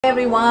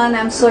Everyone,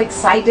 I'm so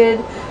excited.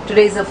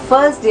 Today is the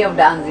first day of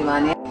Dance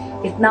Deewane.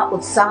 इतना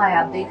उत्साह है,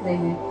 आप देख रहे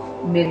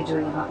हैं मेरी जो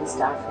यहाँ पे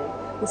स्टाफ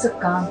है वो सब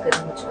काम कर रहे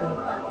हैं, मुझ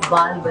पर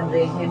बाल बन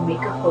रहे हैं,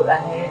 मेकअप हो रहा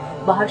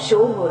है, बाहर शो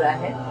हो रहा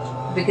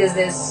है because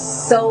there's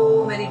so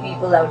many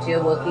people out here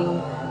working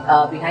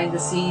behind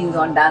the scenes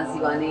on Dance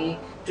Deewane.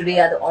 Today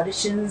are the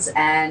auditions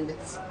and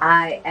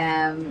I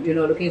am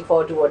looking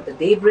forward to what the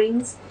day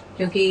brings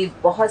क्योंकि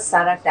बहुत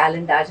सारा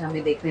टैलेंट आज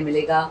हमें देखने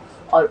मिलेगा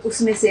और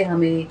उसमें से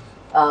हमें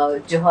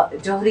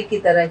जौहरी की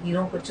तरह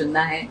हीरो को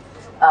चुनना है.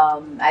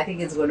 I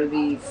think it's going to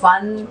be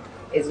fun,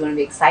 it's going to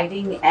be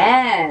exciting,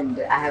 and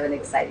I have an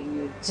exciting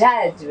new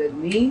judge with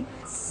me,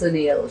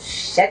 Sunil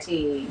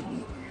Shetty.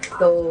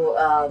 So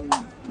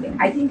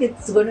I think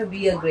it's going to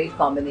be a great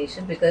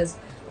combination because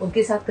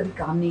उनके साथ कभी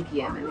काम नहीं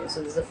किया है मैंने,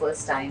 so this is the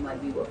first time I'll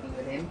be working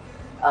with him.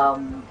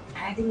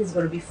 I think it's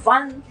going to be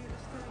fun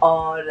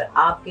और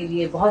आपके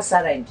लिए बहुत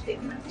सारा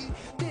entertainment.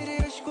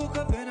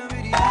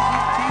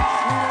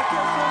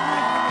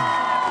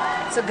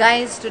 So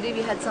guys, today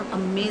we had some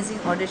amazing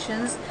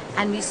auditions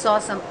and we saw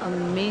some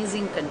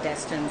amazing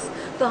contestants.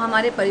 तो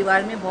हमारे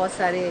परिवार में बहुत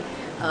सारे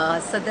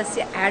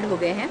सदस्य ऐड हो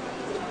गए हैं.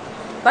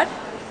 But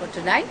for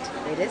tonight,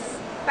 it is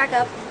pack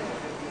up.